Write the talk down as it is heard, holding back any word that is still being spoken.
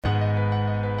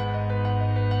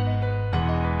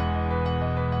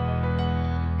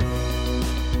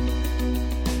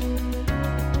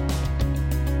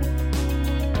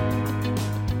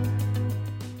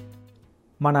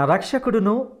మన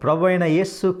రక్షకుడును ప్రభువైన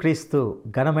యేసు క్రీస్తు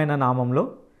ఘనమైన నామంలో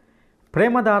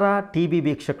ప్రేమధార టీవీ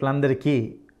వీక్షకులందరికీ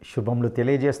శుభములు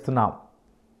తెలియజేస్తున్నాం.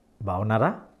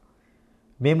 బాగున్నారా?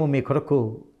 మేము మీ కొరకు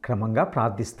క్రమంగా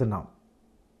ప్రార్థిస్తున్నాం.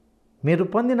 మీరు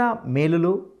పొందిన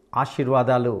మేలులు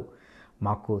ఆశీర్వాదాలు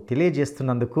మాకు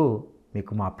తెలియజేస్తున్నందుకు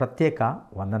మీకు మా ప్రత్యేక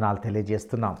వందనాలు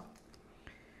తెలియజేస్తున్నాం.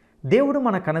 దేవుడు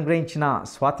మనకు అనుగ్రహించిన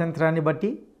స్వాతంత్రాన్ని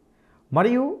బట్టి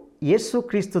మరియు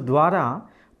యేసుక్రీస్తు ద్వారా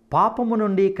పాపము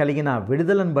నుండి కలిగిన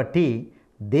విడుదలను బట్టి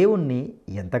దేవుణ్ణి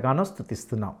ఎంతగానో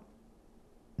స్తుతిస్తున్నాం.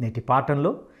 నేటి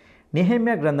పాఠంలో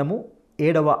నెహెమ్యా గ్రంథము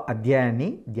 7వ అధ్యాయాన్ని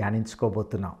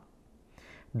ధ్యానించుకోబోతున్నాం.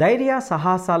 ధైర్య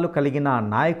సాహసాలు కలిగిన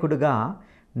నాయకుడిగా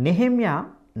నెహెమ్యా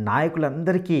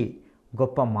నాయకులందరికీ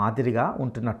గొప్ప మాదిరిగా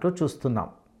ఉంటున్నట్లు చూస్తున్నాం.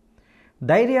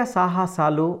 ధైర్య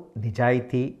సాహసాలు,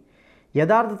 నిజాయితీ,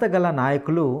 యథార్థత గల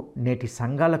నాయకులు నేటి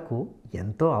సంఘాలకు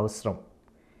ఎంతో అవసరం.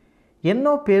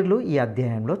 ఎన్నో పేర్లు ఈ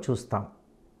అధ్యాయంలో చూస్తాం.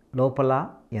 లోపల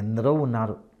ఎందరో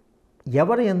ఉన్నారు.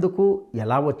 ఎవరు ఎందుకు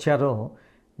ఎలా వచ్చారో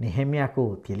నెహెమ్యాకు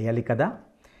తెలియాలి కదా.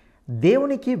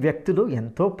 దేవునికి వ్యక్తులు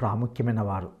ఎంతో ప్రాముఖ్యమైన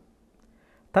వారు.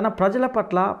 తన ప్రజల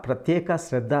పట్ల ప్రత్యేక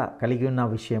శ్రద్ధ కలిగి ఉన్న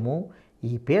విషయము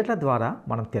ఈ పేర్ల ద్వారా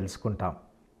మనం తెలుసుకుంటాం.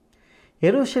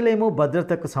 యెరూషలేము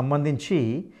భద్రతకు సంబంధించి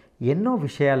ఎన్నో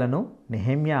విషయాలను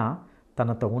నెహెమ్యా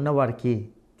తనతో ఉన్నవారికి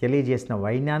తెలియజేసిన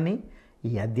వైన్యాన్ని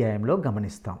ఈ అధ్యాయంలో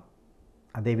గమనిస్తాం.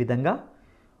 అదేవిధంగా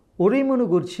ఉరీమును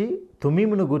గూర్చి,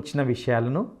 తుమీమును గూర్చిన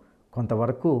విషయాలను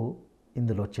కొంతవరకు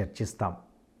ఇందులో చర్చిస్తాం.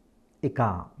 ఇక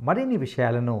మరిన్ని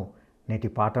విషయాలను నేటి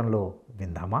పాఠంలో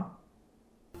విందామా?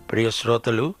 ప్రియ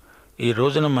శ్రోతలు, ఈ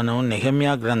రోజున మనం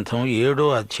నెహెమ్యా గ్రంథం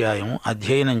 7వ అధ్యాయం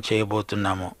అధ్యయనం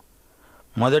చేయబోతున్నాము.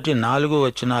 మొదటి 4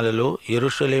 వచనాలలో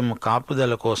యెరూషలేము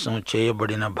కాపుదల కోసం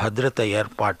చేయబడిన భద్రత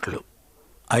ఏర్పాట్లు,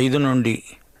 5 నుండి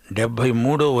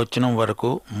 73వ వచనం వరకు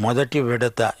మొదటి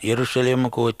విడత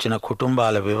యెరూషలేముకు వచ్చిన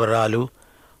కుటుంబాల వివరాలు,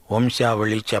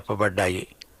 వంశావళి చెప్పబడ్డాయి.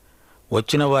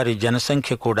 వచ్చిన వారి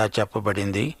జనసంఖ్య కూడా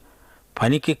చెప్పబడింది.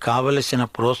 పనికి కావలసిన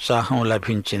ప్రోత్సాహం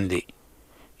లభించింది.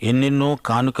 ఎన్నెన్నో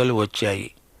కానుకలు వచ్చాయి.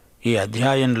 ఈ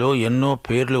అధ్యాయంలో ఎన్నో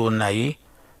పేర్లు ఉన్నాయి.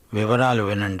 వివరాలు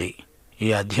వినండి. ఈ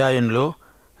అధ్యాయంలో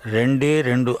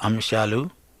 2 అంశాలు: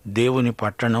 దేవుని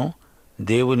పట్టణం,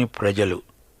 దేవుని ప్రజలు.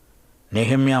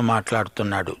 నెహెమ్యా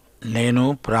మాట్లాడుతున్నాడు. నేను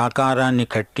ప్రాకారాన్ని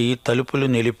కట్టి తలుపులు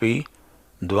నిలిపి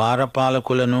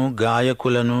ద్వారపాలకులను,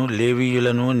 గాయకులను,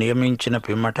 లేవీయులను నియమించిన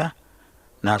పిమ్మట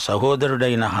నా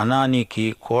సహోదరుడైన హనానీకి,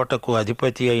 కోటకు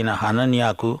అధిపతి అయిన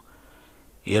హనన్యాకు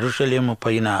యెరూషలేము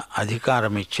పైన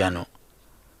అధికారమిచ్చాను.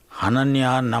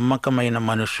 హనన్యా నమ్మకమైన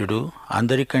మనుష్యుడు,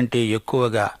 అందరికంటే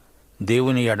ఎక్కువగా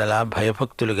దేవుని ఎడల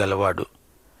భయభక్తులు గలవాడు.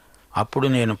 అప్పుడు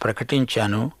నేను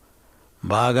ప్రకటించాను,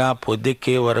 బాగా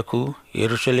పొద్దెక్కే వరకు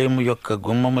యెరూషలేము యొక్క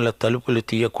గుమ్మముల తలుపులు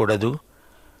తీయకూడదు.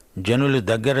 జనులు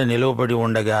దగ్గర నిలవబడి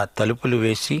ఉండగా తలుపులు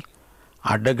వేసి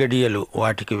అడ్డగడియలు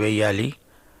వాటికి వేయాలి.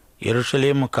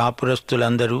 యెరూషలేము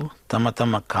కాపురస్తులందరూ తమ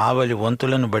తమ కావలి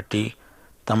వంతులను బట్టి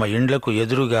తమ ఇండ్లకు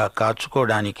ఎదురుగా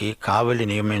కాచుకోవడానికి కావలి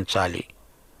నియమించాలి.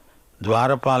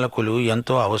 ద్వారపాలకులు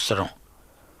ఎంతో అవసరం.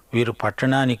 వీరు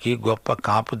పట్టణానికి గొప్ప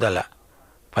కాపుదల.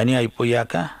 పని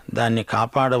అయిపోయాక దాన్ని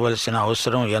కాపాడవలసిన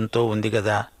అవసరం ఎంతో ఉంది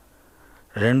కదా.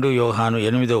 2 యోహాను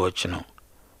 8వ వచనం,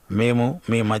 మేము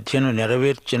మీ మధ్యను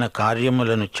నెరవేర్చిన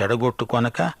కార్యములను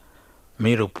చెడగొట్టుకొనక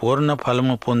మీరు పూర్ణ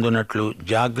ఫలము పొందునట్లు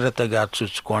జాగ్రత్తగా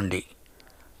చూసుకోండి.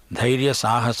 ధైర్య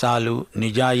సాహసాలు,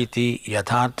 నిజాయితీ,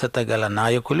 యథార్థత గల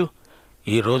నాయకులు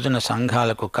ఈ రోజున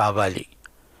సంఘాలకు కావాలి.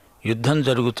 యుద్ధం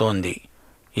జరుగుతోంది.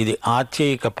 ఇది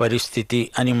ఆత్యయిక పరిస్థితి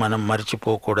అని మనం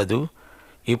మర్చిపోకూడదు.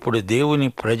 ఇప్పుడు దేవుని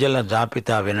ప్రజల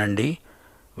జాబితా వినండి.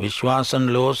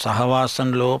 విశ్వాసంలో,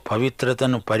 సహవాసంలో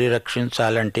పవిత్రతను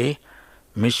పరిరక్షించాలంటే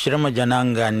మిశ్రమ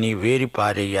జనాంగాన్ని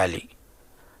వేరిపారేయాలి.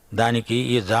 దానికి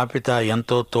ఈ జాబితా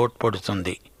ఎంతో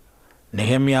తోడ్పడుతుంది.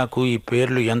 నెహెమ్యాకు ఈ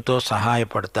పేర్లు ఎంతో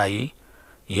సహాయపడతాయి.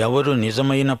 ఎవరు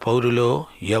నిజమైన పౌరులో,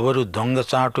 ఎవరు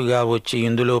దొంగచాటుగా వచ్చి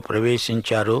ఇందులో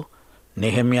ప్రవేశించారో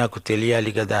నెహెమ్యాకు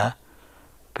తెలియాలి కదా.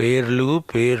 పేర్లు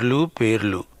పేర్లు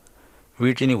పేర్లు,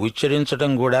 వీటిని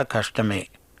ఉచ్చరించడం కూడా కష్టమే.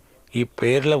 ఈ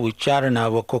పేర్ల ఉచ్చారణ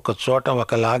ఒక్కొక్క చోట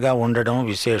ఒకలాగా ఉండడం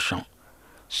విశేషం.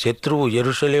 శత్రువు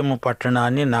యెరూషలేము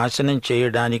పట్టణాన్ని నాశనం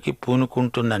చేయడానికి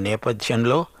పూనుకుంటున్న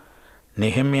నేపథ్యంలో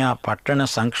నెహెమ్యా పట్టణ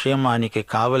సంక్షేమానికి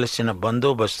కావలసిన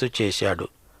బందోబస్తు చేశాడు.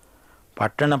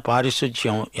 పట్టణ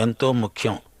పారిశుధ్యం ఎంతో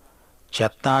ముఖ్యం.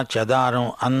 చెత్త చెదారం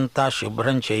అంతా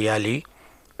శుభ్రం చేయాలి.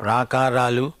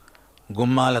 ప్రాకారాలు,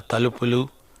 గుమ్మాల తలుపులు,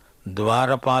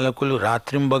 ద్వారపాలకులు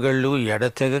రాత్రింబగళ్ళు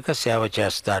ఎడతెగక సేవ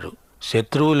చేస్తారు.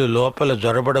 శత్రువులు లోపల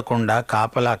జొరబడకుండా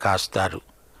కాపలా కాస్తారు.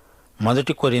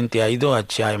 1 కొరింథీ 5వ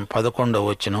అధ్యాయం 11వ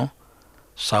వచనం,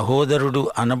 సహోదరుడు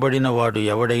అనబడినవాడు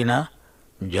ఎవడైనా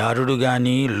జారుడు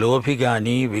గాని, లోభి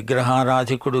గాని,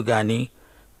 విగ్రహారాధికుడు గాని,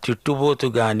 తిట్టుబోతు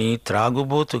గాని,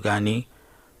 త్రాగుబోతు గాని,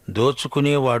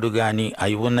 దోచుకునేవాడు గాని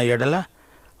అయి ఉన్న ఎడల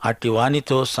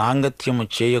అట్టివానితో సాంగత్యము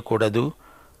చేయకూడదు,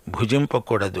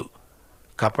 భుజింపకూడదు.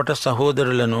 కపట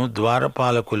సహోదరులను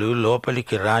ద్వారపాలకులు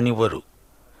లోపలికి రానివ్వరు.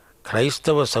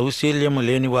 క్రైస్తవ సౌశీల్యము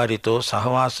లేని వారితో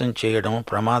సహవాసం చేయడం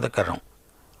ప్రమాదకరం.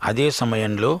 అదే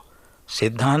సమయంలో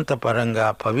సిద్ధాంతపరంగా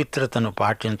పవిత్రతను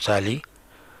పాటించాలి.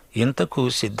 ఇంతకు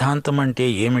సిద్ధాంతమంటే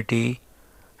ఏమిటి?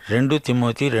 2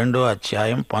 తిమోతి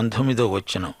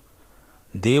 2:19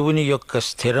 దేవుని యొక్క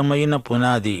స్థిరమైన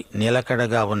పునాది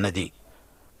నిలకడగా ఉన్నది.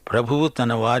 ప్రభువు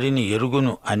తన వారిని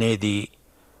ఎరుగును అనేది.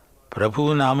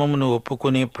 ప్రభువు నామమును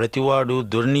ఒప్పుకునే ప్రతివాడు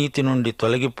దుర్నీతి నుండి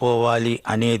తొలగిపోవాలి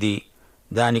అనేది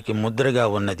దానికి ముద్రగా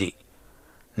ఉన్నది.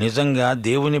 నిజంగా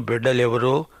దేవుని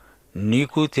బిడ్డలెవరో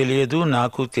నీకు తెలియదు,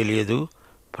 నాకు తెలియదు.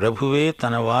 ప్రభువే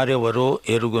తన వారెవరో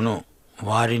ఎరుగును.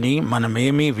 వారిని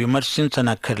మనమేమీ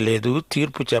విమర్శించనక్కర్లేదు,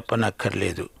 తీర్పు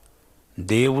చెప్పనక్కర్లేదు.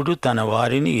 దేవుడు తన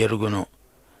వారిని ఎరుగును.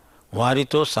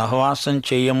 వారితో సహవాసం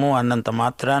చేయము అన్నంత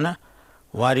మాత్రాన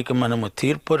వారికి మనము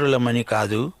తీర్పరులమని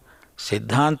కాదు.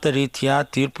 సిద్ధాంతరీత్యా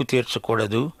తీర్పు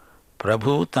తీర్చకూడదు.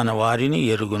 ప్రభువు తన వారిని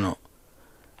ఎరుగును.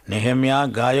 నెహెమ్యా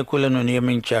గాయకులను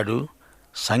నియమించాడు.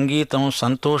 సంగీతం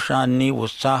సంతోషాన్ని,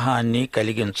 ఉత్సాహాన్ని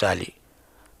కలిగించాలి.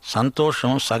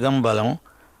 సంతోషం సగం బలం,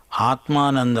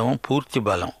 ఆత్మానందం పూర్తి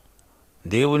బలం.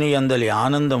 దేవుని యందలి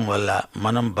ఆనందం వల్ల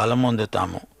మనం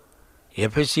బలమొందుతాము.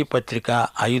 ఎఫెసీ పత్రిక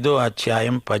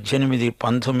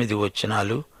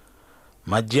 5:18-19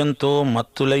 మద్యంతో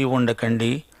మత్తులై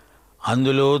ఉండకండి,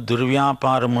 అందులో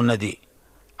దుర్వ్యాపారమున్నది.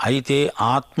 అయితే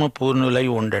ఆత్మపూర్ణులై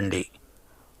ఉండండి.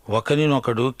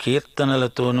 ఒకరినొకడు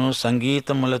కీర్తనలతోనూ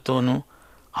సంగీతములతోనూ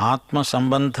ఆత్మ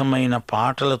సంబంధమైన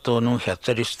పాటలతోనూ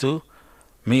హెచ్చరిస్తూ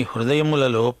మీ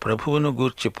హృదయములలో ప్రభువును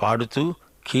గూర్చి పాడుతూ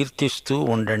కీర్తిస్తూ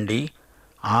ఉండండి.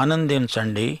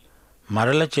 ఆనందించండి.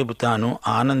 మరల చెబుతాను,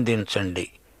 ఆనందించండి.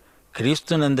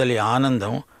 క్రీస్తునందలి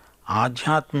ఆనందం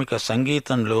ఆధ్యాత్మిక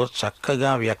సంగీతంలో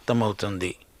చక్కగా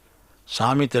వ్యక్తమవుతుంది.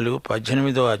 సామెతలు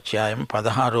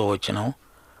 18:16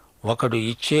 ఒకడు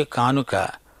ఇచ్చే కానుక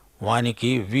వానికి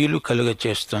వీలు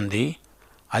కలుగచేస్తుంది.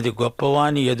 అది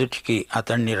గొప్పవాని ఎదుటికి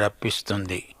అతణ్ణి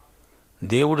రప్పిస్తుంది.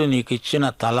 దేవుడు నీకిచ్చిన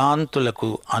తలాంతులకు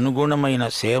అనుగుణమైన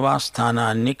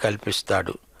సేవాస్థానాన్ని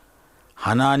కల్పిస్తాడు.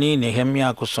 హనానీ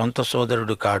నెహెమ్యాకు సొంత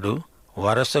సోదరుడు కాడు,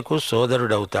 వరసకు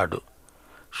సోదరుడవుతాడు.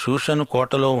 షూషను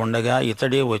కోటలో ఉండగా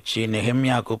ఇతడే వచ్చి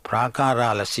నెహెమ్యాకు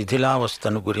ప్రాకారాల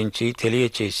శిథిలావస్థను గురించి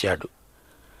తెలియచేశాడు.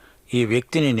 ఈ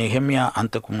వ్యక్తిని నెహెమ్యా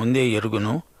అంతకు ముందే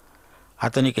ఎరుగును.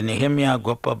 అతనికి నెహెమ్యా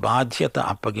గొప్ప బాధ్యత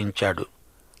అప్పగించాడు.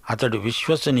 అతడు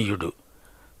విశ్వసనీయుడు,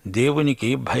 దేవునికి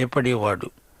భయపడేవాడు.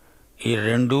 ఈ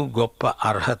 2 గొప్ప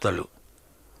అర్హతలు.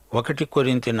 1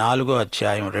 కొరింథీ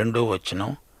 4:2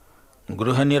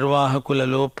 గృహ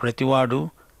నిర్వాహకులలో ప్రతివాడు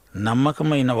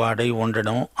నమ్మకమైన వాడై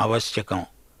ఉండడం ఆవశ్యకం.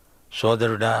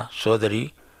 సోదరుడా, సోదరి,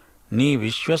 నీ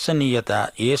విశ్వసనీయత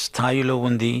ఏ స్థాయిలో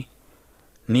ఉంది?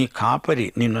 నీ కాపరి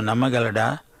నిన్ను నమ్మగలడా?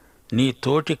 నీ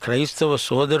తోటి క్రైస్తవ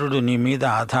సోదరుడు నీ మీద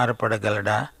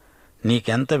ఆధారపడగలడా?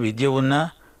 నీకెంత విద్య ఉన్నా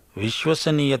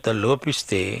విశ్వసనీయత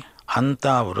లోపిస్తే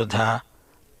అంతా వృధా,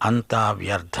 అంతా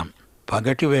వ్యర్థం.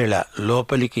 పగటివేళ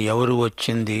లోపలికి ఎవరు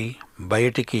వచ్చింది,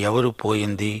 బయటికి ఎవరు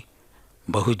పోయింది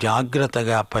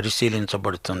బహుజాగ్రత్తగా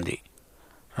పరిశీలించబడుతుంది.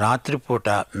 రాత్రిపూట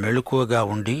మెలకువగా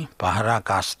ఉండి పహరా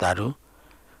కాస్తారు.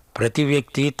 ప్రతి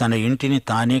వ్యక్తి తన ఇంటిని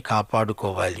తానే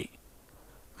కాపాడుకోవాలి.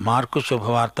 మార్కు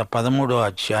శుభవార్త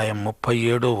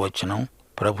 13:37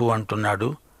 ప్రభు అంటున్నాడు,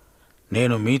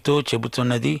 నేను మీతో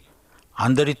చెబుతున్నది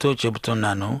అందరితో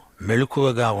చెబుతున్నాను,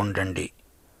 మెలకువగా ఉండండి.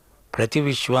 ప్రతి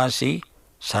విశ్వాసి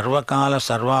సర్వకాల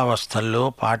సర్వావస్థల్లో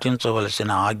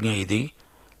పాటించవలసిన ఆజ్ఞ ఇది.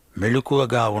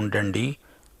 మెలకువగా ఉండండి,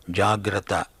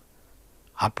 జాగ్రత్త.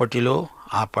 అప్పటిలో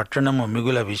ఆ పట్టణము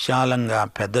మిగుల విశాలంగా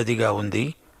పెద్దదిగా ఉంది.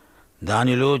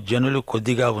 దానిలో జనులు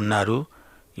కొద్దిగా ఉన్నారు.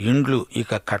 ఇండ్లు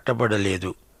ఇక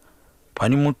కట్టబడలేదు.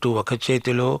 పనిముట్టు ఒక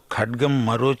చేతిలో, ఖడ్గం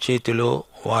మరో చేతిలో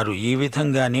వారు ఈ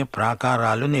విధంగానే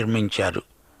ప్రాకారాలు నిర్మించారు.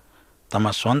 తమ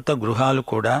సొంత గృహాలు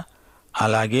కూడా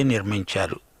అలాగే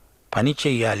నిర్మించారు. పని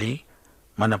చెయ్యాలి.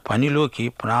 మన పనిలోకి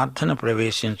ప్రార్థన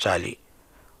ప్రవేశించాలి.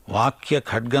 వాక్య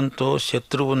ఖడ్గంతో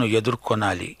శత్రువును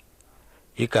ఎదుర్కొనాలి.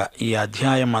 ఇక ఈ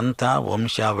అధ్యాయమంతా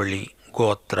వంశావళి,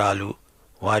 గోత్రాలు,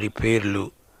 వారి పేర్లు.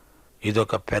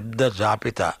 ఇదొక పెద్ద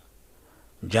జాబితా.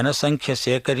 జనసంఖ్య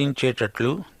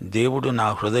సేకరించేటట్లు దేవుడు నా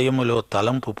హృదయములో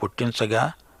తలంపు పుట్టించగా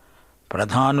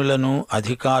ప్రధానులను,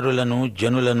 అధికారులను,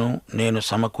 జనులను నేను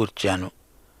సమకూర్చాను.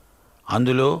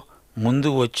 అందులో ముందు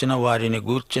వచ్చిన వారిని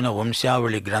గూర్చిన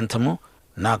వంశావళి గ్రంథము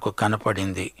నాకు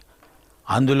కనపడింది.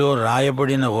 అందులో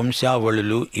రాయబడిన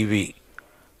వంశావళులు ఇవి: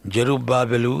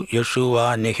 జెరుబ్బాబెలు, యెషూవ,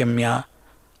 నెహెమ్యా,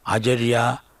 అజర్యా,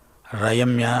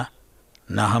 రయమ్యా,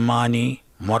 నహమాని,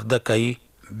 మొర్దెకై,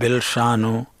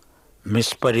 బిల్షాను,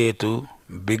 మిస్పరేతు,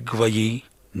 బిగ్వయి,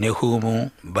 నెహూము,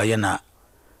 బయనా.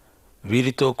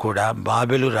 వీరితో కూడా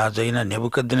బాబెలు రాజైన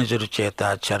నెబుకద్నెజరు చేత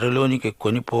చెరలోనికి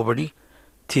కొనిపోబడి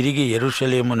తిరిగి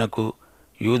యెరూషలేమునకు,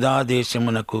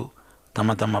 యూదాదేశమునకు, తమ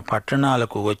తమ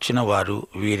పట్టణాలకు వచ్చిన వారు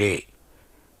వీరే.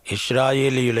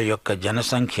 ఇశ్రాయేలీయుల యొక్క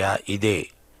జనసంఖ్య ఇదే.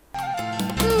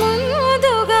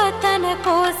 ముందుగా తన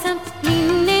కోసం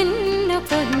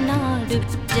నిన్నెన్నుకున్నాడు,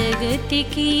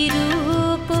 జగతికి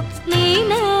రూపు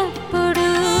లేనప్పుడు.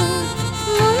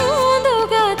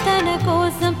 ముందుగా తన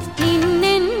కోసం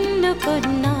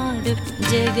నిన్నెన్నుకున్నాడు,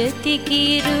 జగతికి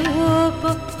రూపు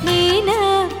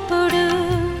లేనప్పుడు.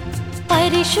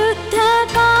 పరిశుద్ధ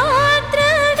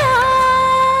పాత్రగా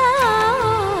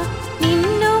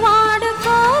నిన్ను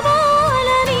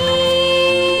వాడుకోవాలని,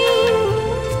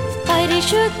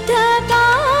 పరిశుద్ధ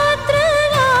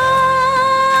పాత్రగా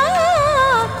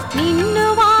నిన్ను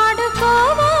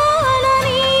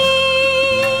వాడుకోవాలని,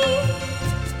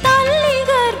 తల్లి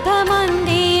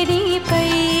గర్భమందే నీపై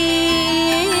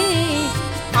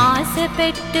ఆశ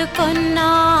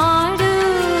పెట్టుకొన్నాడు.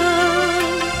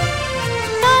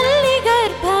 తల్లి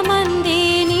గర్భమందే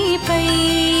నీపై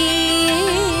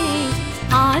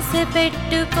ఆశ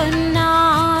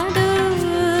పెట్టుకొన్నాడు.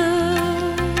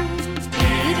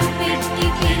 పేరు పెట్టి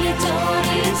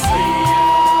పిలిచాడేసయ్యా,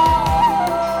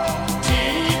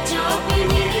 చేయి చాపి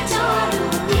నిలిచాడు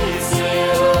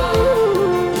యేసయ్యా.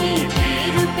 నీ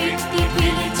పేరు పెట్టి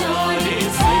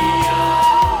పిలిచాడేసయ్యా,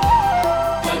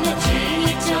 తన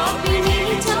చేయి చాపి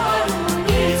నిలిచాడు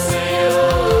యేసయ్యా.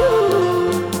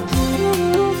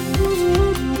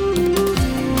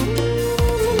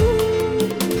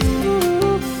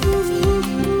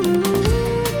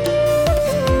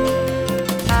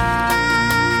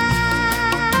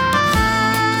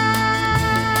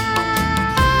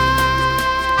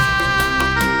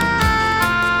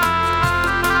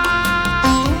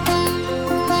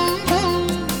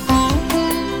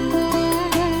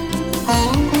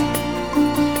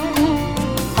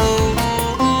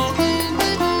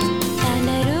 తన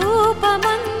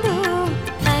రూపమందు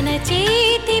తన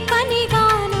చేతి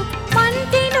పనిగాను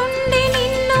మంటి నుండి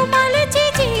నిన్ను మలచి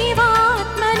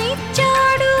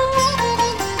జీవాత్మనిచ్చాడు.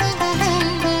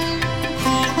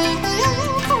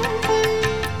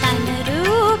 తన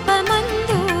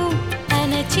రూపమందు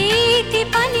తన చేతి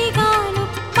పనిగాను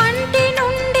మంటి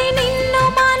నుండి నిన్ను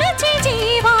మలచి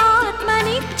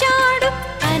జీవాత్మనిచ్చాడు.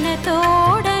 తన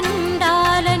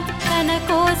తోడనుండాలని, తన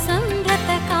కోసం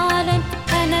బ్రతకాలని,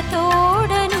 తన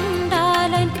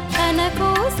తోడనుండాలని, తన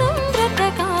కోసం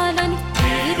బ్రతకాలని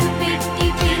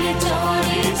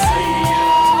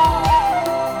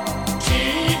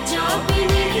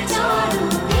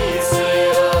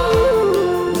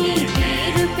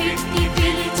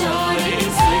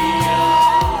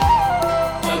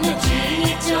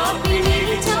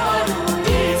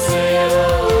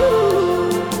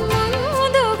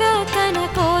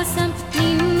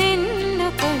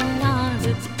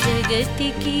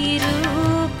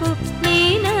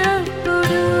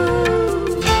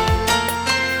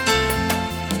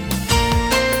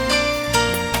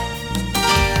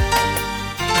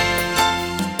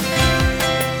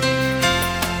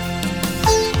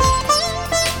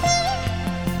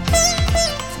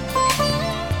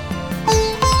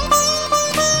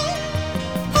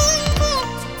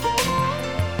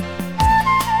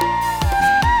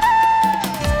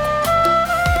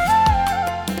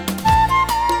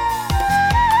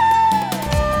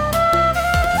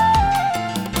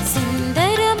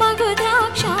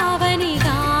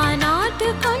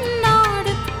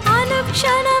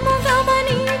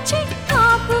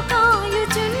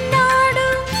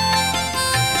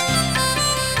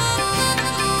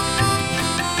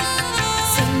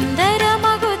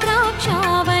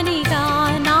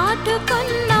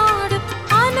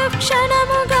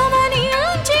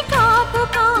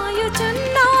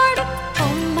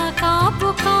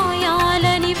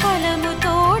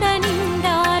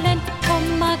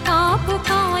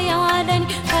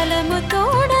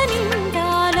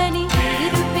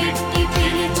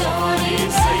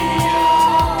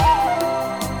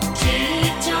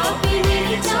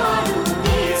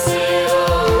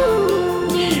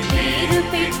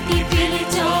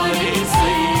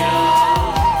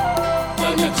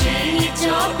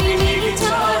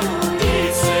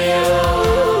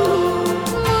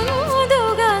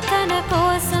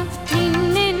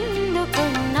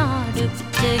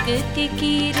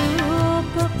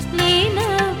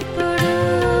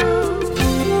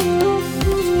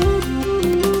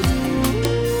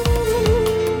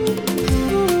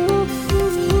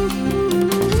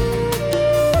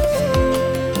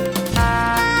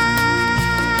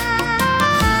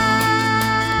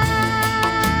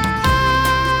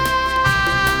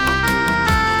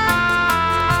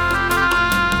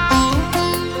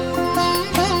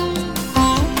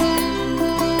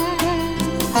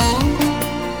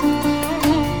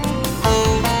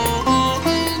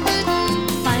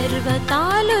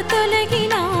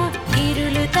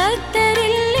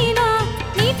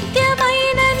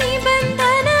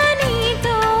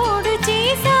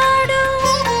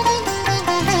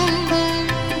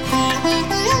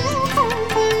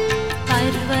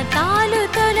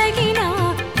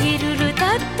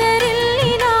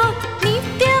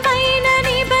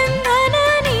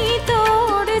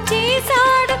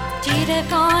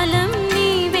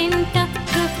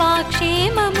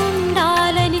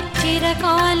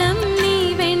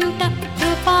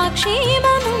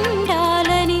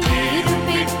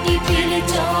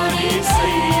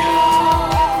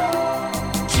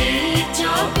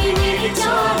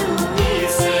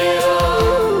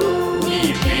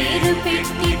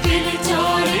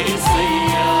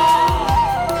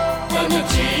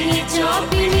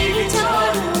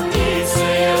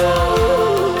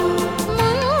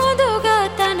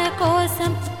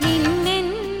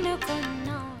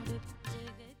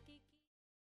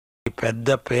పెద్ద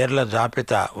పేర్ల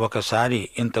జాబితా ఒకసారి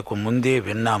ఇంతకు ముందే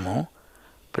విన్నాము.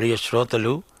 ప్రియ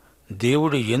శ్రోతలు,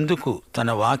 దేవుడు ఎందుకు తన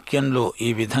వాక్యంలో ఈ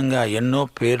విధంగా ఎన్నో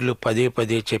పేర్లు పదే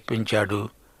పదే చెప్పించాడు?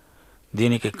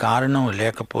 దీనికి కారణం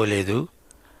లేకపోలేదు.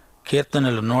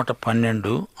 కీర్తనలు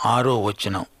 112, 6వ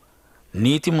వచనం,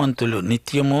 నీతిమంతులు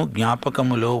నిత్యము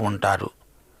జ్ఞాపకములో ఉంటారు.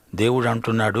 దేవుడు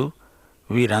అంటున్నాడు,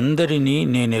 వీరందరినీ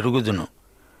నేనెరుగుదును,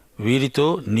 వీరితో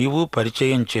నీవు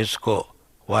పరిచయం చేసుకో,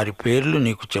 వారి పేర్లు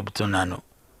నీకు చెబుతున్నాను.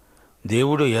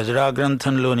 దేవుడు యెజ్రా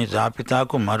గ్రంథంలోని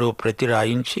జాబితాకు మరో ప్రతి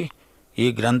రాయించి ఈ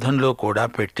గ్రంథంలో కూడా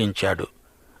పెట్టించాడు.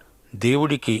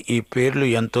 దేవుడికి ఈ పేర్లు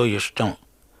ఎంతో ఇష్టం.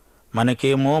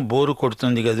 మనకేమో బోరు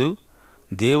కొడుతుంది గదూ.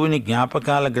 దేవుని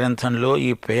జ్ఞాపకాల గ్రంథంలో ఈ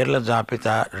పేర్ల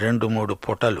జాబితా 2-3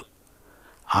 పుటలు.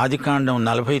 ఆదికాండం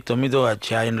 49వ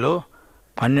అధ్యాయంలో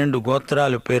 12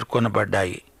 గోత్రాలు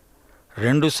పేర్కొనబడ్డాయి.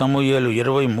 2 సమూయేలు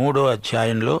 23వ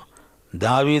అధ్యాయంలో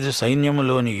దావీదు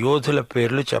సైన్యములోని యోధుల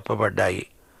పేర్లు చెప్పబడ్డాయి.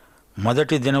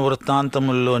 మొదటి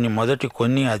దినవృత్తాంతముల్లోని మొదటి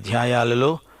కొన్ని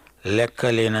అధ్యాయాలలో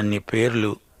లెక్కలేనన్ని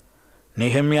పేర్లు.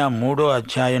 నెహెమ్యా 3వ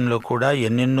అధ్యాయంలో కూడా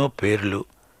ఎన్నెన్నో పేర్లు.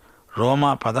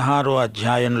 రోమా 16వ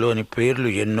అధ్యాయంలోని పేర్లు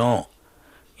ఎన్నో.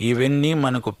 ఇవన్నీ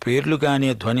మనకు పేర్లుగానే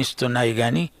ధ్వనిస్తున్నాయి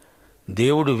గాని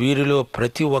దేవుడు వీరిలో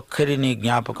ప్రతి ఒక్కరిని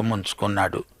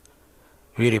జ్ఞాపకముంచుకున్నాడు.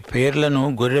 వీరి పేర్లను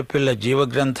గొర్రెపిల్ల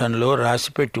జీవగ్రంథంలో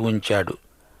రాసిపెట్టి ఉంచాడు.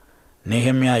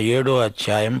 నెహెమ్యా 7వ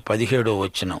అధ్యాయం 17వ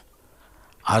వచనం,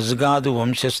 అజ్గాదు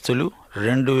వంశస్థులు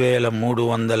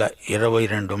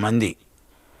 2322 మంది.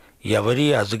 ఎవరి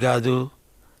అజ్గాదు?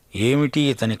 ఏమిటి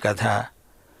ఇతని కథ?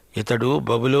 ఇతడు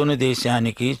బబులోను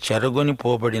దేశానికి చెరగొని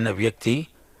పోబడిన వ్యక్తి.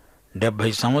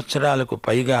 70 సంవత్సరాలకు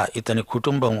పైగా ఇతని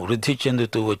కుటుంబం వృద్ధి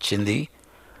చెందుతూ వచ్చింది.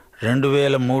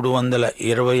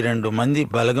 2322 మంది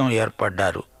బలగం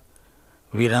ఏర్పడ్డారు.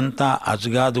 వీరంతా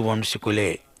అజ్గాదు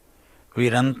వంశీకులే.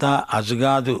 వీరంతా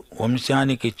అజ్గాదు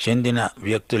వంశానికి చెందిన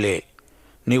వ్యక్తులే.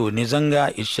 నీవు నిజంగా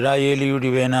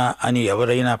ఇశ్రాయేలీయుడివేనా అని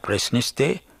ఎవరైనా ప్రశ్నిస్తే,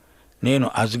 నేను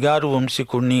అజ్గారు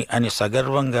వంశీకుణ్ణి అని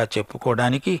సగర్వంగా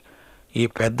చెప్పుకోవడానికి ఈ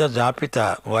పెద్ద జాబితా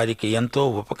వారికి ఎంతో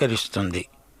ఉపకరిస్తుంది.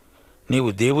 నీవు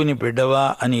దేవుని బిడ్డవా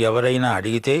అని ఎవరైనా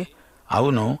అడిగితే,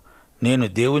 అవును, నేను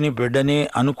దేవుని బిడ్డనే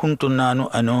అనుకుంటున్నాను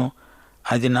అనో,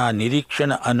 అది నా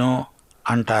నిరీక్షణ అనో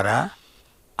అంటారా?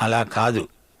 అలా కాదు.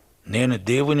 నేను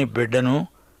దేవుని బిడ్డను,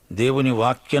 దేవుని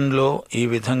వాక్యంలో ఈ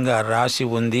విధంగా రాసి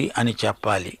ఉంది అని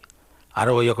చెప్పాలి.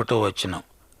 61వ వచనం,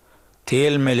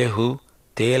 తేల్ మెలెహు,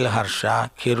 తేల్ హర్ష,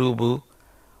 కెరూబు,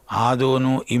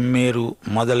 ఆదోను, ఇమ్మేరు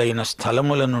మొదలైన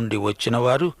స్థలముల నుండి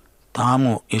వచ్చినవారు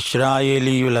తాము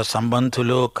ఇశ్రాయేలీయుల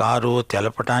సంబంధులో కారో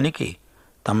తెలపటానికి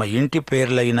తమ ఇంటి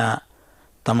పేర్లైనా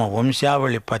తమ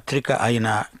వంశావళి పత్రిక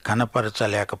అయినా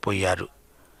కనపరచలేకపోయారు.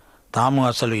 తాము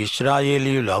అసలు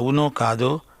ఇశ్రాయేలీయులు అవునో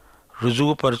కాదో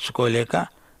రుజువుపరుచుకోలేక,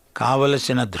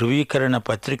 కావలసిన ధృవీకరణ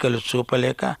పత్రికలు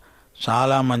చూపలేక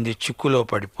చాలామంది చిక్కులో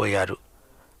పడిపోయారు.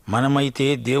 మనమైతే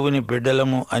దేవుని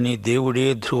బిడ్డలము అని దేవుడే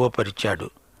ధృవపరిచాడు.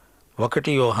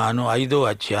 1 యోహాను 5వ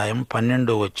అధ్యాయం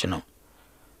 12వ వచనం,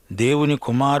 దేవుని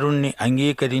కుమారుణ్ణి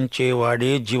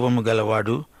అంగీకరించేవాడే జీవము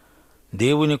గలవాడు,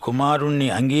 దేవుని కుమారుణ్ణి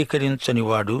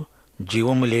అంగీకరించనివాడు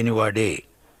జీవము లేనివాడే.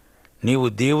 నీవు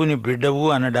దేవుని బిడ్డవు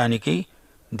అనడానికి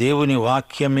దేవుని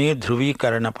వాక్యమే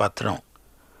ధృవీకరణ పత్రం.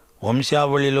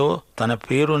 వంశావళిలో తన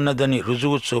పేరున్నదని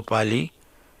రుజువు చూపాలి.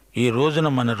 ఈ రోజున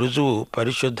మన రుజువు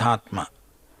పరిశుద్ధాత్మ.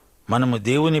 మనము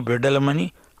దేవుని బిడ్డలమని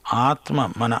ఆత్మ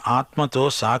మన ఆత్మతో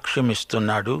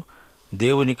సాక్ష్యమిస్తున్నాడు.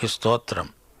 దేవునికి స్తోత్రం.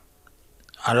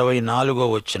 64వ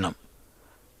వచనం,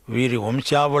 వీరి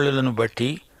వంశావళులను బట్టి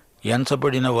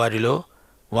ఎంచబడిన వారిలో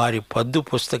వారి పద్దు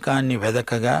పుస్తకాన్ని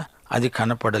వెదకగా అది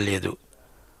కనపడలేదు.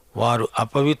 వారు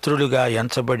అపవిత్రులుగా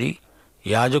ఎంచబడి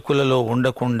యాజకులలో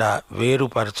ఉండకుండా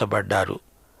వేరుపరచబడ్డారు.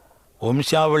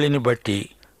 వంశావళిని బట్టి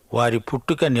వారి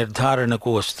పుట్టుక నిర్ధారణకు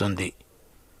వస్తుంది.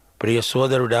 ప్రియ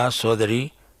సోదరుడా, సోదరి,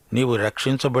 నీవు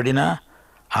రక్షించబడినా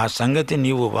ఆ సంగతి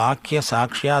నీవు వాక్య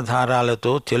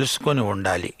సాక్ష్యాధారాలతో తెలుసుకొని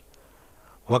ఉండాలి.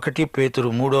 1 పేతురు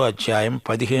 3వ అధ్యాయం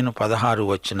 15-16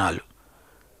 వచనాలు,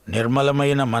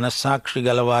 నిర్మలమైన మనస్సాక్షి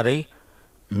గలవారై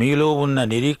మీలో ఉన్న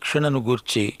నిరీక్షణను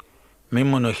గూర్చి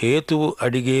మిమ్మును హేతువు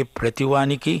అడిగే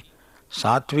ప్రతివానికి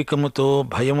సాత్వికముతో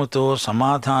భయముతో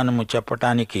సమాధానము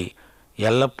చెప్పటానికి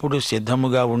ఎల్లప్పుడూ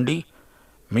సిద్ధముగా ఉండి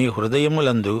మీ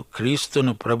హృదయములందు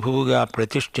క్రీస్తును ప్రభువుగా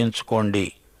ప్రతిష్ఠించుకోండి.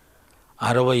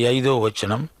 65వ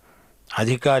వచనం,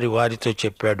 అధికారి వారితో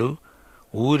చెప్పాడు,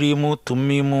 ఊరీము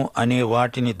తుమ్మీము అనే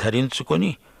వాటిని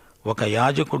ధరించుకొని ఒక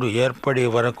యాజకుడు ఏర్పడే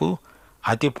వరకు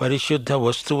అతి పరిశుద్ధ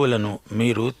వస్తువులను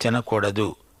మీరు తినకూడదు.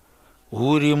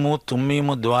 ఊరీము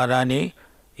తుమ్మీము ద్వారానే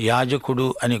యాజకుడు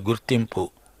అని గుర్తింపు.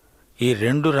 ఈ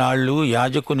 2 రాళ్ళు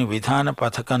యాజకుని విధాన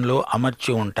పథకంలో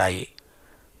అమర్చి ఉంటాయి.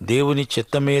 దేవుని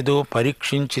చిత్తమేదో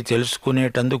పరీక్షించి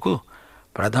తెలుసుకునేటందుకు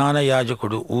ప్రధాన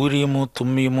యాజకుడు ఊరీము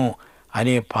తుమ్మీము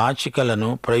అనే పాచికలను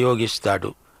ప్రయోగిస్తాడు.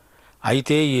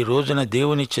 అయితే ఈ రోజున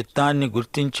దేవుని చిత్తాన్ని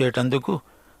గుర్తించేటందుకు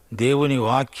దేవుని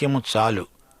వాక్యము చాలు.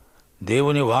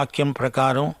 దేవుని వాక్యం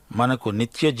ప్రకారం మనకు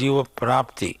నిత్య జీవ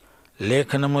ప్రాప్తి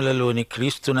లేఖనములలోని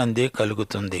క్రీస్తునందే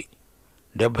కలుగుతుంది.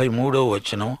 73వ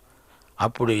వచనం,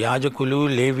 అప్పుడు యాజకులు,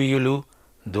 లేవీయులు,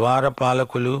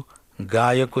 ద్వారపాలకులు,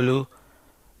 గాయకులు,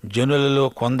 జనులలో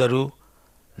కొందరు,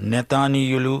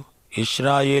 నెతానీయులు,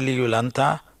 ఇశ్రాయేలీయులంతా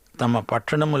తమ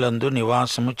పట్టణములందు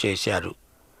నివాసము చేశారు.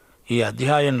 ఈ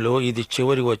అధ్యాయంలో ఇది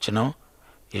చివరి వచనం.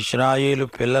 ఇశ్రాయేలు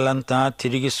పిల్లలంతా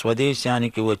తిరిగి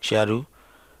స్వదేశానికి వచ్చారు.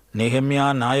 నెహెమ్యా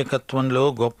నాయకత్వంలో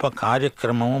గొప్ప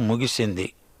కార్యక్రమం ముగిసింది.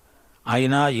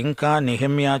 అయినా ఇంకా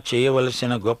నెహెమ్యా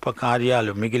చేయవలసిన గొప్ప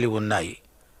కార్యాలు మిగిలి ఉన్నాయి.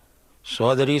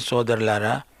 సోదరీ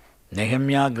సోదరులారా,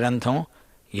 నెహెమ్యా గ్రంథం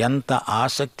ఎంత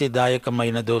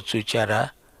ఆసక్తిదాయకమైనదో చూచారా?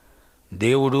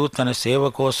 దేవుడు తన సేవ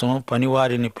కోసం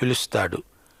పనివారిని పిలుస్తాడు,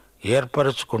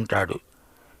 ఏర్పరచుకుంటాడు.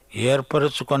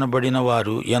 ఏర్పరచుకొనబడిన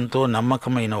వారు ఎంతో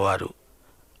నమ్మకమైన వారు.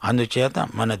 అందుచేత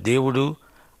మన దేవుడు,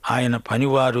 ఆయన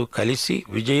పనివారు కలిసి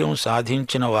విజయం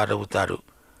సాధించిన వారవుతారు.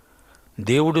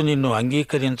 దేవుడు నిన్ను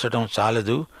అంగీకరించడం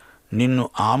చాలదు, నిన్ను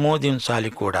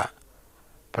ఆమోదించాలి కూడా.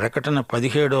 ప్రకటన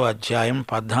 17వ అధ్యాయం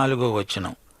 14వ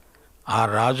వచనం, ఆ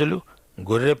రాజులు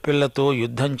గొర్రెపిల్లతో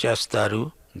యుద్ధం చేస్తారు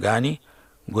గాని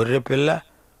గొర్రెపిల్ల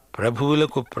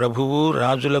ప్రభువులకు ప్రభువు,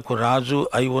 రాజులకు రాజు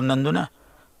అయి ఉన్నందున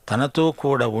తనతో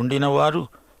కూడా ఉండినవారు,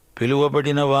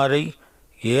 పిలువబడిన వారై,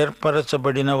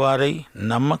 ఏర్పరచబడిన వారై,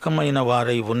 నమ్మకమైన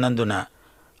వారై ఉన్నందున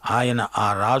ఆయన ఆ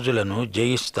రాజులను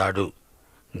జయిస్తాడు.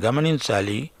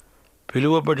 గమనించాలి,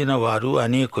 పిలువబడిన వారు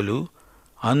అనేకులు,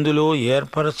 అందులో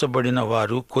ఏర్పరచబడిన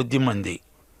వారు కొద్దిమంది.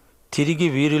 తిరిగి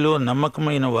వీరిలో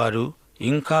నమ్మకమైన వారు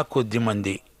ఇంకా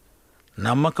కొద్దిమంది.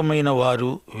 నమ్మకమైన వారు,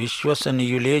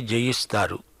 విశ్వసనీయులే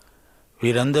జయిస్తారు.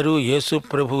 వీరందరూ యేసు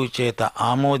ప్రభువు చేత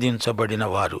ఆమోదించబడిన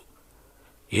వారు.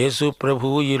 యేసు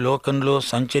ప్రభువు ఈ లోకంలో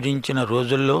సంచరించిన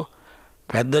రోజుల్లో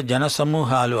పెద్ద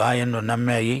జనసమూహాలు ఆయన్ను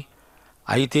నమ్మాయి.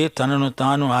 అయితే తనను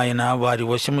తాను ఆయన వారి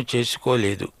వశము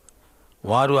చేసుకోలేదు.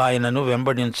 వారు ఆయనను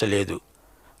వెంబడించలేదు.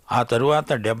 ఆ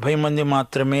తరువాత 70 మంది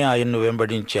మాత్రమే ఆయన్ను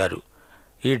వెంబడించారు.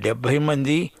 ఈ 70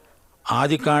 మంది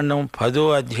ఆదికాండం 10వ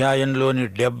అధ్యాయంలోని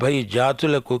 70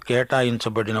 జాతులకు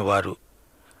కేటాయించబడిన వారు.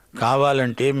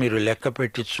 కావాలంటే మీరు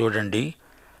లెక్కపెట్టి చూడండి.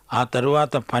 ఆ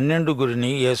తరువాత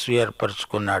 12 యేసు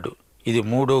ఏర్పరచుకున్నాడు. ఇది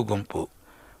 3వ గుంపు.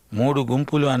 3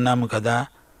 గుంపులు అన్నాము కదా.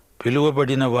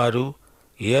 పిలువబడిన వారు,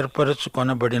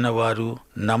 ఏర్పరచుకొనబడిన వారు,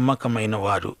 నమ్మకమైన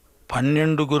వారు.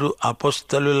 12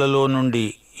 అపొస్తలులలో నుండి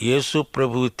యేసు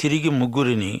ప్రభువు తిరిగి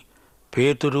 3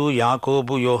 పేతురు,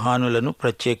 యాకోబు, యోహానులను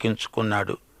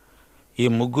ప్రత్యేకించుకున్నాడు. ఈ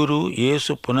 3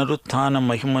 యేసు పునరుత్థాన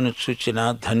మహిమను చూచిన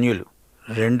ధన్యులు.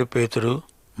 2 పేతురు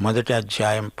 1వ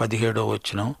అధ్యాయం 17వ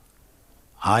వచనం,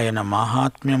 ఆయన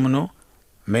మహాత్మ్యమును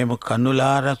మేము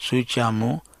కన్నులారా చూచాము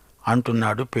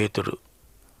అంటున్నాడు పేతురు.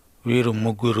 వీరు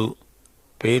 3,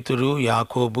 పేతురు,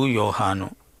 యాకోబు, యోహాను.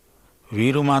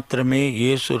 వీరు మాత్రమే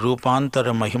యేసు రూపాంతర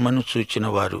మహిమను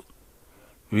చూచినవారు.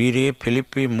 వీరే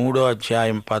ఫిలిప్పి 3వ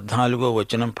అధ్యాయం 14వ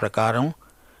వచనం ప్రకారం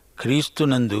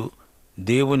క్రీస్తునందు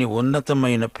దేవుని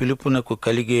ఉన్నతమైన పిలుపునకు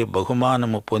కలిగే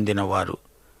బహుమానము పొందినవారు.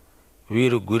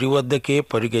 వీరు గురి వద్దకే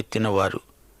పరుగెత్తినవారు.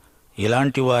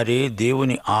 ఇలాంటి వారే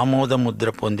దేవుని ఆమోదముద్ర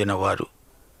పొందినవారు.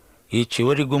 ఈ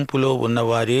చివరి గుంపులో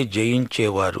ఉన్నవారే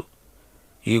జయించేవారు.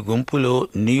 ఈ గుంపులో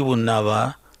నీవున్నావా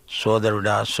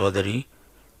సోదరుడా, సోదరి?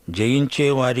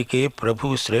 జయించేవారికే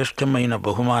ప్రభువు శ్రేష్టమైన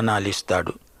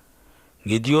బహుమానాలిస్తాడు.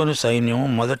 గిద్యోను సైన్యం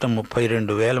మొదట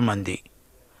 32,000 మంది,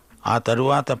 ఆ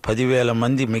తరువాత 10,000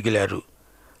 మంది మిగిలారు.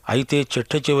 అయితే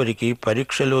చిట్ట చివరికి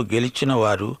పరీక్షలో గెలిచిన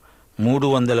వారు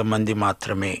 300 మంది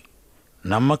మాత్రమే.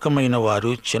 నమ్మకమైన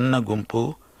వారు చిన్న గుంపు.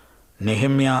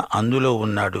 నెహెమ్యా అందులో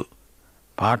ఉన్నాడు.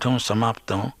 పాఠం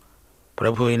సమాప్తం.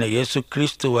 ప్రభు అయిన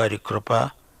యేసుక్రీస్తు వారి కృప,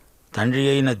 తండ్రి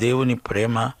అయిన దేవుని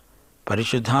ప్రేమ,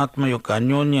 పరిశుద్ధాత్మ యొక్క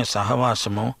అన్యోన్య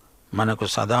సహవాసము మనకు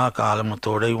సదాకాలము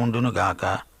తోడై ఉండునుగాక.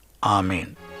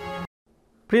 ఆమేన్.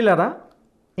 ప్రియులారా,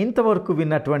 ఇంతవరకు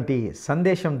విన్నటువంటి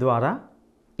సందేశం ద్వారా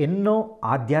ఎన్నో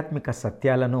ఆధ్యాత్మిక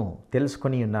సత్యాలను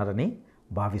తెలుసుకొని ఉన్నారని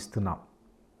భావిస్తున్నాం.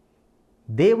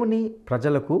 దేవుని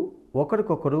ప్రజలకు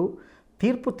ఒకరికొకరు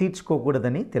తీర్పు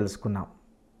తీర్చుకోకూడదని తెలుసుకున్నాం.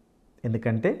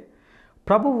 ఎందుకంటే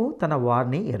ప్రభువు తన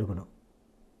వారిని ఎరుగును.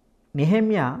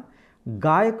 నెహెమ్యా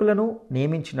గాయకులను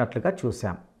నియమించినట్లుగా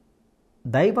చూశాం.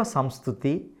 దైవ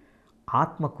సంస్తుతి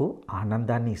ఆత్మకు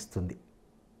ఆనందాన్ని ఇస్తుంది.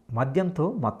 మద్యంతో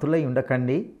మత్తులై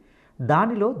ఉండకండి,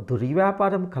 దానిలో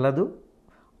దుర్వ్యాపారం కలదు,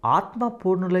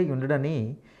 ఆత్మపూర్ణులై ఉండడని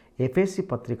ఎఫెసీ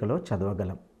పత్రికలో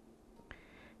చదవగలం.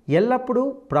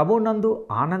 ఎల్లప్పుడూ ప్రభునందు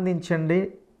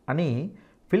ఆనందించండి అని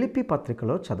ఫిలిప్పీ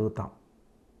పత్రికలో చదువుతాం.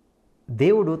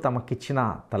 దేవుడు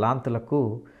తమకిచ్చిన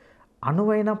తలాంతులకు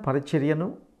అనువైన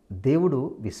పరిచర్యను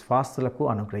దేవుడు విశ్వాసులకు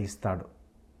అనుగ్రహిస్తాడు.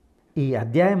 ఈ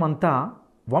అధ్యాయమంతా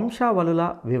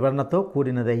వంశావళుల వివరణతో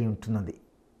కూడినదై ఉంటున్నది.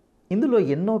 ఇందులో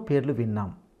ఎన్నో పేర్లు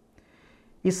విన్నాం.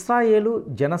 ఇశ్రాయేలు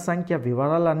జనసంఖ్య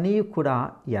వివరాలన్నీ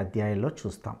కూడా ఈ అధ్యాయంలో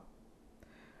చూస్తాం.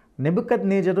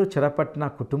 నెబుకద్నెజరు చెరపట్టిన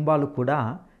కుటుంబాలు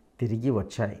కూడా తిరిగి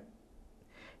వచ్చాయి.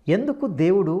 ఎందుకు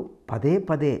దేవుడు పదే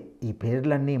పదే ఈ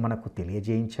పేర్లన్నీ మనకు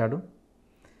తెలియజేయించాడు?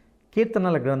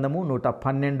 కీర్తనల గ్రంథము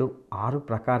 112:6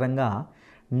 ప్రకారంగా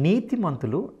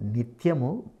నీతిమంతులు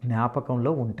నిత్యము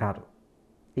జ్ఞాపకంలో ఉంటారు.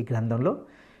 ఈ గ్రంథంలో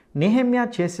నెహెమ్యా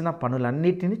చేసిన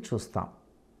పనులన్నిటినీ చూస్తాం.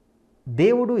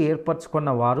 దేవుడు ఏర్పరచుకున్న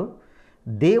వారు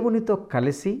దేవునితో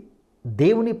కలిసి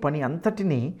దేవుని పని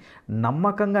అంతటినీ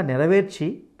నమ్మకంగా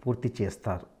నెరవేర్చి పూర్తి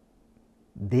చేస్తారు.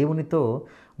 దేవునితో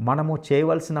మనము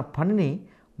చేయవలసిన పనిని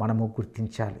మనము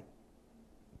గుర్తించాలి.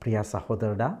 ప్రియ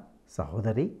సహోదరుడా,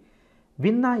 సహోదరి,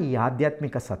 విన్న ఈ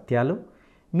ఆధ్యాత్మిక సత్యాలు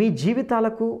మీ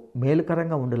జీవితాలకు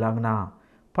మేలుకరంగా ఉండులాగున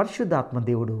పరిశుద్ధాత్మ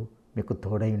దేవుడు మీకు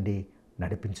తోడయుండి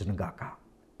నడిపించునుగాక.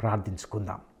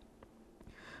 ప్రార్థించుకుందాం.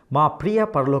 మా ప్రియ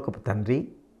పరలోకపు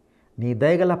తండ్రి, నీ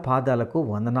దయగల పాదాలకు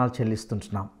వందనాలు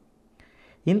చెల్లిస్తుంటున్నాం.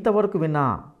 ఇంతవరకు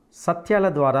విన్న సత్యాల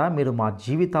ద్వారా మీరు మా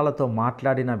జీవితాలతో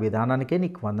మాట్లాడిన విధానానికే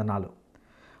నీకు వందనాలు.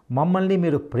 మమ్మల్ని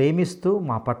మీరు ప్రేమిస్తూ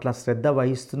మా పట్ల శ్రద్ధ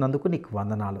వహిస్తున్నందుకు నీకు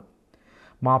వందనాలు.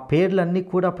 మా పేర్లన్నీ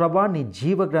కూడా ప్రభా నీ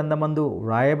జీవ గ్రంథమందు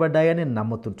వ్రాయబడ్డాయని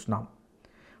నమ్ముతుంటున్నాం.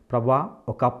 ప్రభా,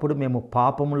 ఒకప్పుడు మేము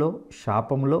పాపములో,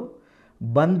 శాపములో,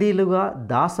 బందీలుగా,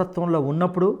 దాసత్వంలో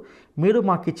ఉన్నప్పుడు మీరు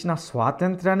మాకిచ్చిన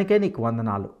స్వాతంత్ర్యానికే నీకు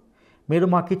వందనాలు. మీరు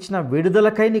మాకిచ్చిన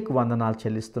విడుదలకై నీకు వందనాలు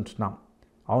చెల్లిస్తుంటున్నాం.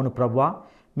 అవును ప్రభువా,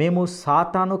 మేము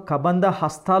సాతాను కబంధ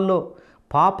హస్తాల్లో,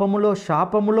 పాపములో,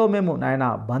 శాపములో మేము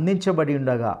నాయన బంధించబడి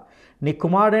ఉండగా నీ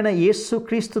కుమారుడైన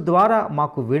యేసుక్రీస్తు ద్వారా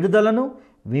మాకు విడుదలను,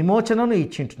 విమోచనను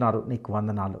ఇచ్చింటున్నారు. నీకు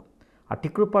వందనాలు. అట్టి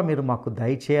కృప మీరు మాకు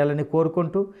దయచేయాలని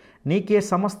కోరుకుంటూ నీకే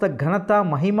సమస్త ఘనత,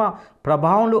 మహిమ,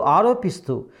 ప్రభావములు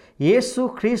ఆరోపిస్తూ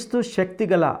యేసుక్రీస్తు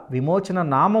శక్తిగల విమోచన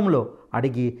నామములో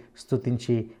అడిగి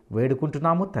స్తుతించి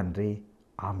వేడుకుంటున్నాము తండ్రి.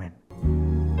 ఆమెన్.